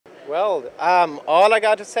Well, all I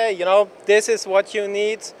got to say, this is what you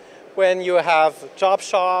need when you have job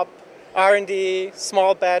shop, R&D,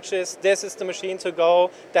 small batches. This is the machine to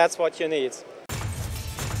go. That's what you need.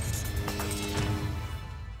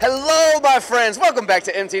 Hello, my friends. Welcome back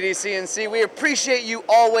to MTDCNC. We appreciate you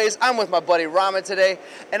always. I'm with my buddy Robin today,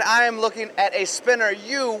 and I am looking at a SPINNER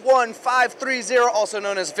U1530, also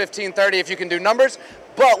known as 1530 if you can do numbers.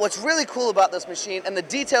 But what's really cool about this machine, and the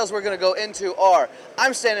details we're going to go into are,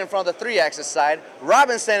 I'm standing in front of the 3-axis side,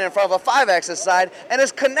 Robin's standing in front of a 5-axis side, and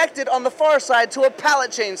is connected on the far side to a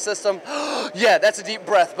pallet change system. Yeah, that's a deep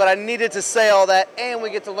breath, but I needed to say all that, and we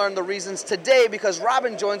get to learn the reasons today because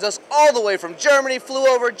Robin joins us all the way from Germany, flew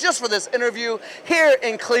over just for this interview here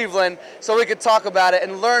in Cleveland so we could talk about it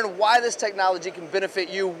and learn why this technology can benefit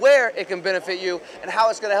you, where it can benefit you, and how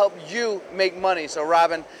it's going to help you make money. So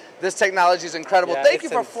Robin, this technology is incredible. Yeah, Thank you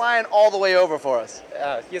for flying all the way over for us.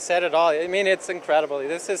 You said it all. I mean, it's incredible.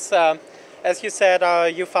 This is, as you said,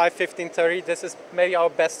 U1530. This is maybe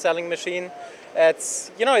our best-selling machine.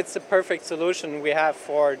 It's, it's the perfect solution we have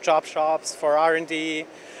for job shops, for R&D,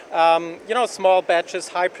 small batches,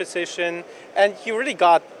 high precision, and you really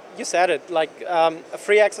got, you said it, like a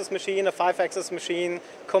 3-axis machine, a 5-axis machine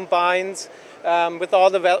combined with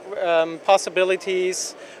all the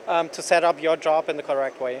possibilities to set up your job in the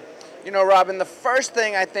correct way. Robin, the first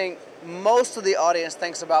thing I think most of the audience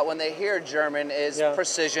thinks about when they hear German is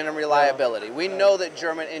precision and reliability. We know that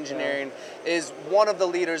German engineering is one of the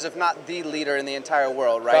leaders, if not the leader in the entire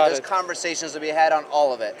world, right? There's conversations to be had on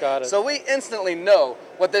all of it. So we instantly know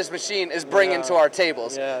what this machine is bringing to our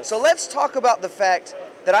tables. So let's talk about the fact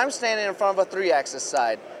that I'm standing in front of a 3-axis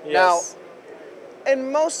side. Now,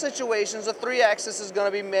 in most situations, a 3-axis is going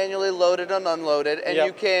to be manually loaded and unloaded, and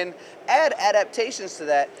you can add adaptations to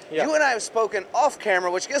that. You and I have spoken off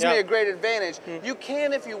camera, which gives me a great advantage. You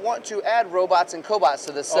can, if you want to, add robots and cobots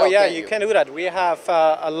to this cell. Oh yeah, you can do that. We have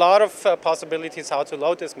a lot of possibilities how to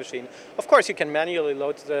load this machine. Of course, you can manually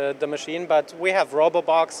load the machine, but we have robo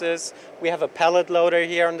boxes. We have a pallet loader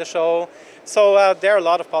here on the show. So there are a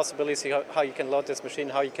lot of possibilities how you can load this machine,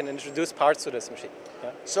 how you can introduce parts to this machine.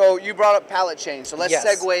 So you brought up pallet change, so let's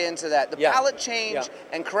segue into that. The pallet change,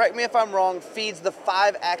 and correct me if I'm wrong, feeds the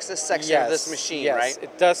 5-axis section of this machine, right?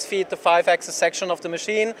 It does feed the 5-axis section of the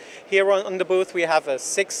machine. Here on the booth we have a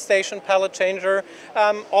 6-station pallet changer.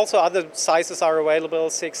 Also other sizes are available,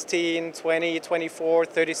 16, 20, 24,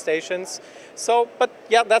 30 stations. So, but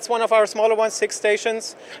yeah, that's one of our smaller ones, 6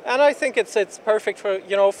 stations. And I think it's perfect for,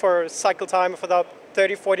 for cycle time of about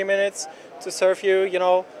 30, 40 minutes to serve you,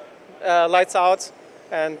 lights out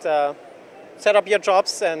and set up your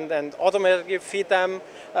jobs and automatically feed them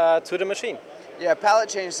to the machine. Yeah, pallet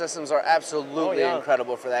change systems are absolutely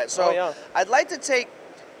incredible for that. So I'd like to take,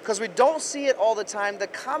 because we don't see it all the time, the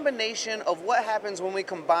combination of what happens when we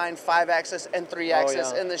combine 5-axis and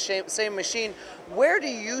 3-axis in the same machine. Where do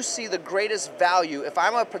you see the greatest value if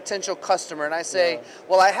I'm a potential customer and I say,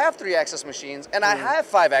 well, I have 3-axis machines and I have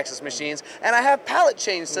 5-axis machines and I have pallet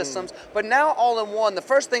change systems, but now all in one, the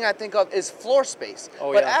first thing I think of is floor space.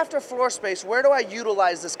 But after floor space, where do I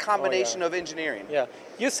utilize this combination of engineering? Yeah,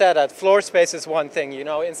 you said that floor space is one thing,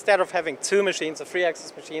 instead of having 2 machines, a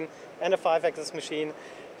 3-axis machine and a 5-axis machine,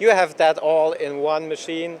 you have that all in one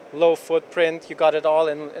machine, low footprint, you got it all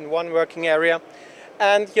in one working area.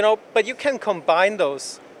 And, but you can combine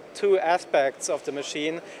those 2 aspects of the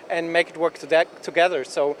machine and make it work together.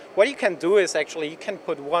 So what you can do is actually you can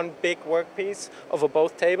put one big workpiece over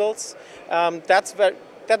both tables.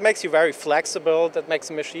 That makes you very flexible, that makes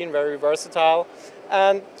the machine very versatile.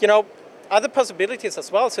 And, other possibilities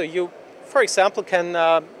as well. So you, for example, can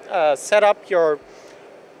set up your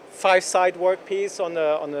 5-side workpiece on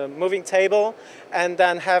the moving table, and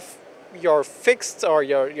then have your fixed or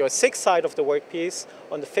your 6-side of the workpiece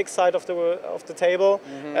on the fixed side of the table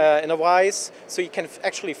in a vise, so you can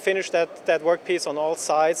actually finish that workpiece on all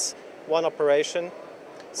sides, one operation.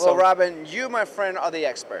 Well, Robin, you, my friend, are the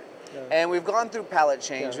expert. And we've gone through pallet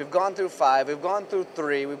change, we've gone through 5, we've gone through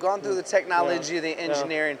 3, we've gone through the technology, the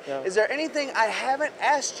engineering. Is there anything I haven't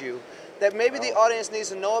asked you that maybe the audience needs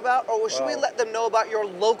to know about, or should we let them know about your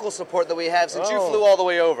local support that we have since you flew all the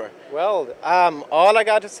way over? Well, all I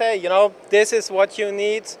got to say, this is what you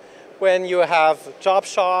need when you have job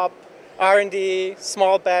shop, R&D,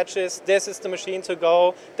 small batches. This is the machine to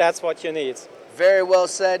go. That's what you need. Very well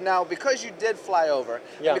said. Now, because you did fly over,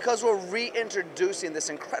 and because we're reintroducing this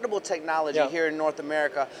incredible technology here in North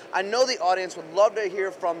America, I know the audience would love to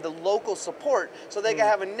hear from the local support so they can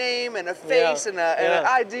have a name and a face and an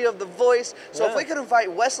idea of the voice. So if we could invite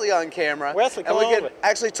Wesley on camera, Wesley, and we could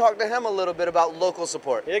actually talk to him a little bit about local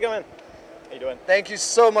support. Here you go in. How you doing? Thank you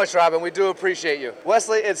so much, Robin. We do appreciate you.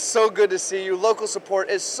 Wesley, it's so good to see you. Local support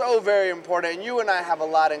is so very important, and you and I have a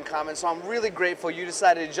lot in common, so I'm really grateful you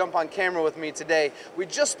decided to jump on camera with me today. We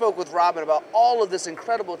just spoke with Robin about all of this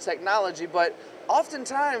incredible technology, but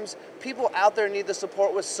oftentimes people out there need the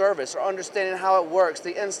support with service or understanding how it works,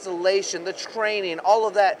 the installation, the training, all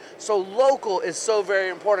of that. So local is so very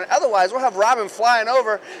important. Otherwise, we'll have Robin flying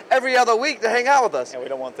over every other week to hang out with us. Yeah, we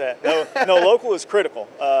don't want that. No, local is critical.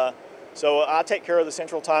 So I take care of the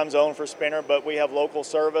central time zone for Spinner, but we have local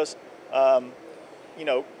service. You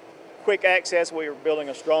know, quick access. We're building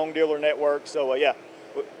a strong dealer network. So yeah,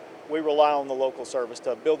 we rely on the local service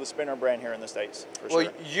to build the Spinner brand here in the States, for sure.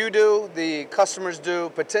 Well, you do, the customers do,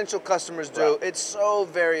 potential customers do. Right. It's so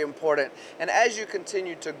very important. And as you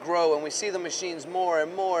continue to grow and we see the machines more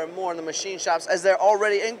and more and more in the machine shops, as they're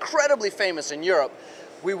already incredibly famous in Europe,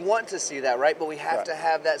 we want to see that, right? But we have to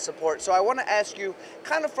have that support. So I want to ask you,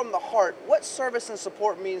 kind of from the heart, what service and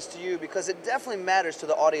support means to you, because it definitely matters to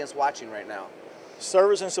the audience watching right now.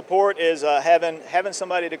 Service and support is having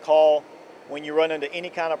somebody to call when you run into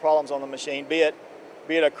any kind of problems on the machine, be it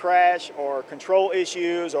a crash or control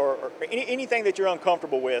issues or anything that you're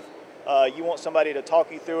uncomfortable with. You want somebody to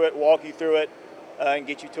talk you through it, walk you through it, and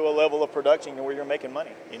get you to a level of production where you're making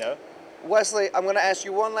money, you know? Wesley, I'm going to ask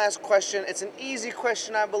you one last question. It's an easy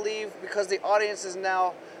question, I believe, because the audience is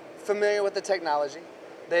now familiar with the technology.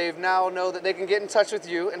 They now know that they can get in touch with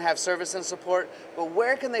you and have service and support, but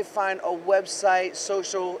where can they find a website,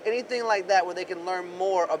 social, anything like that where they can learn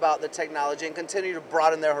more about the technology and continue to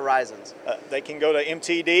broaden their horizons? They can go to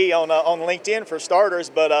MTD on LinkedIn for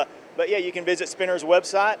starters, but yeah, you can visit Spinner's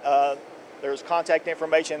website. There's contact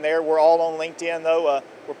information there. We're all on LinkedIn, though.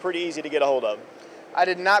 We're pretty easy to get a hold of. I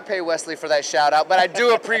did not pay Wesley for that shout out, but I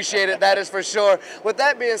do appreciate it, that is for sure. With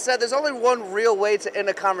that being said, there's only one real way to end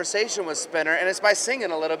a conversation with Spinner, and it's by singing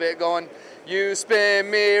a little bit, going, "You spin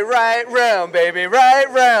me right round, baby, right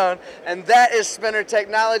round." And that is Spinner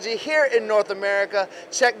technology here in North America.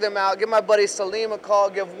 Check them out. Give my buddy Salim a call.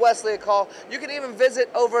 Give Wesley a call. You can even visit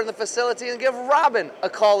over in the facility and give Robin a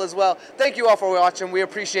call as well. Thank you all for watching. We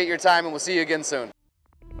appreciate your time, and we'll see you again soon.